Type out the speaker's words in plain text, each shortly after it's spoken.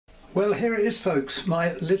Well, here it is folks,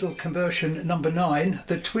 my Lidl conversion number 9,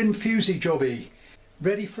 the twin fusee jobby,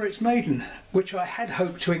 ready for its maiden, which I had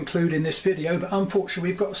hoped to include in this video, but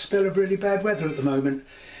unfortunately we've got a spell of really bad weather at the moment.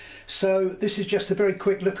 So this is just a very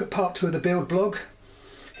quick look at part 2 of the build blog.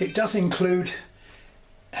 It does include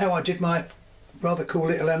how I did my rather cool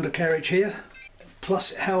little undercarriage here,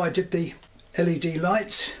 plus how I did the LED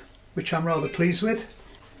lights, which I'm rather pleased with.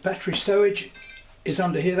 Battery stowage is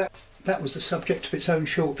under here. That was the subject of its own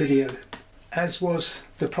short video, as was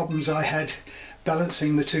the problems I had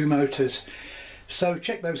balancing the two motors. So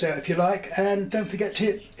check those out if you like, and don't forget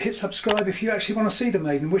to hit subscribe if you actually want to see the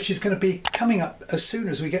maiden, which is going to be coming up as soon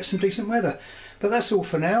as we get some decent weather. But that's all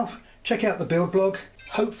for now. Check out the build blog.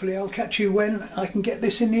 Hopefully I'll catch you when I can get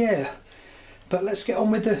this in the air. But let's get on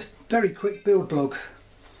with the very quick build blog.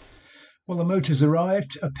 Well, the motors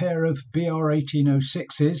arrived, a pair of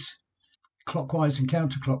BR1806s, clockwise and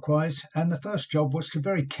counterclockwise, and the first job was to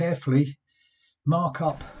very carefully mark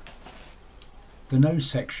up the nose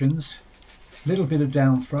sections, a little bit of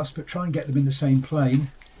down thrust, but try and get them in the same plane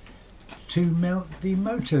to mount the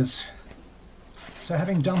motors. So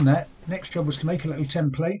having done that, next job was to make a little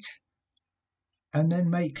template and then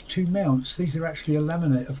make two mounts. These are actually a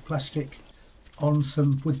laminate of plastic on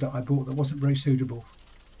some wood that I bought that wasn't very suitable.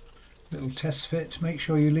 Little test fit. Make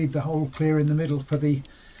sure you leave the hole clear in the middle for the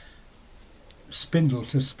spindle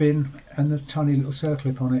to spin and the tiny little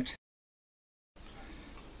circlip on it.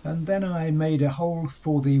 And then I made a hole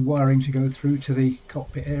for the wiring to go through to the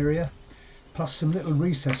cockpit area, plus some little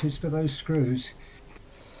recesses for those screws.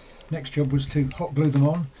 Next job was to hot glue them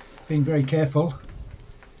on, being very careful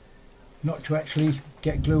not to actually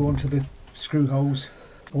get glue onto the screw holes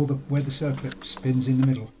or where the circlip spins in the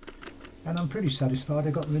middle. And I'm pretty satisfied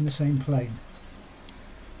I got them in the same plane.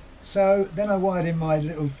 So then I wired in my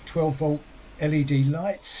little 12 volt LED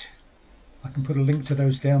lights. I can put a link to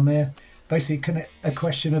those down there. Basically a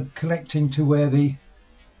question of connecting to where the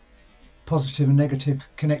positive and negative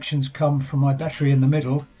connections come from my battery in the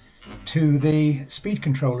middle to the speed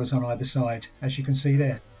controllers on either side, as you can see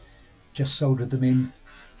there. Just soldered them in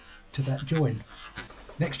to that join.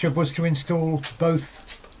 Next job was to install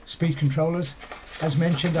both speed controllers. As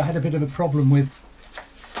mentioned, I had a bit of a problem with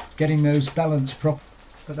getting those balance prop,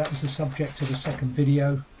 but that was the subject of a second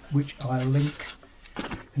video, which I'll link.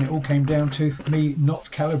 And it all came down to me not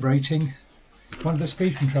calibrating one of the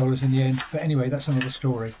speed controllers in the end. But anyway, that's another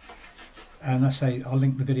story. And I say I'll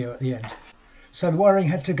link the video at the end. So the wiring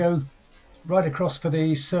had to go right across for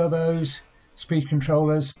the servos, speed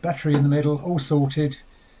controllers, battery in the middle, all sorted.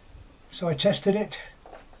 So I tested it.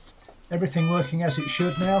 Everything working as it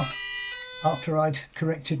should now, after I'd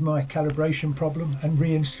corrected my calibration problem and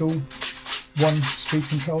reinstalled one speed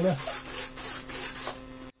controller.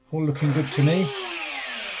 All looking good to me.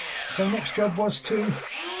 So next job was to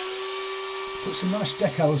put some nice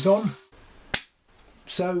decals on.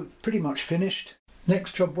 So pretty much finished.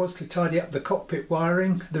 Next job was to tidy up the cockpit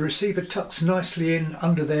wiring. The receiver tucks nicely in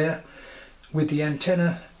under there with the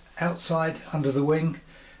antenna outside under the wing,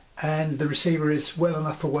 and the receiver is well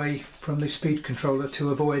enough away from the speed controller to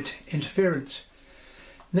avoid interference.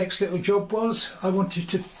 Next little job was I wanted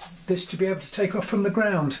this to be able to take off from the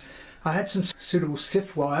ground. I had some suitable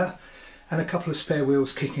stiff wire and a couple of spare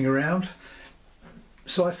wheels kicking around,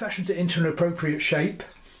 so I fashioned it into an appropriate shape,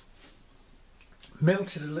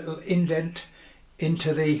 melted a little indent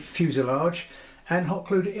into the fuselage and hot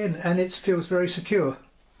glued it in, and it feels very secure.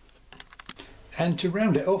 And to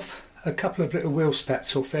round it off, a couple of little wheel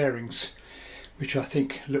spats or fairings, which I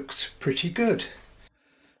think looks pretty good.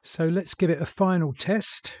 So let's give it a final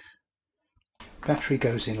test. Battery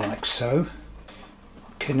goes in like so.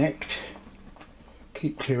 Connect.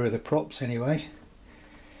 Keep clear of the props anyway,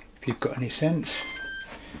 if you've got any sense.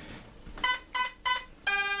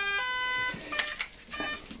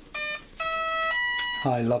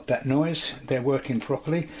 I love that noise. They're working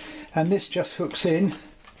properly. And this just hooks in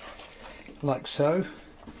like so.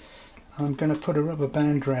 I'm going to put a rubber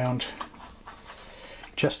band round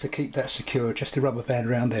just to keep that secure, just a rubber band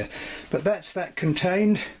around there. But that's that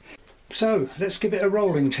contained. So let's give it a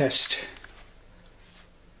rolling test.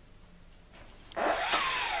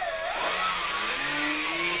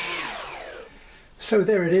 So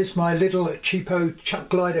there it is, my little cheapo chuck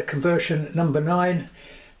glider conversion number 9,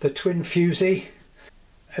 the twin fusee.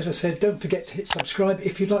 As I said, don't forget to hit subscribe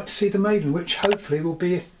if you'd like to see the maiden, which hopefully will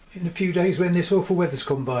be in a few days when this awful weather's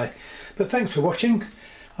gone by. But thanks for watching.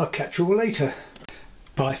 I'll catch you all later.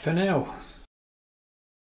 Bye for now.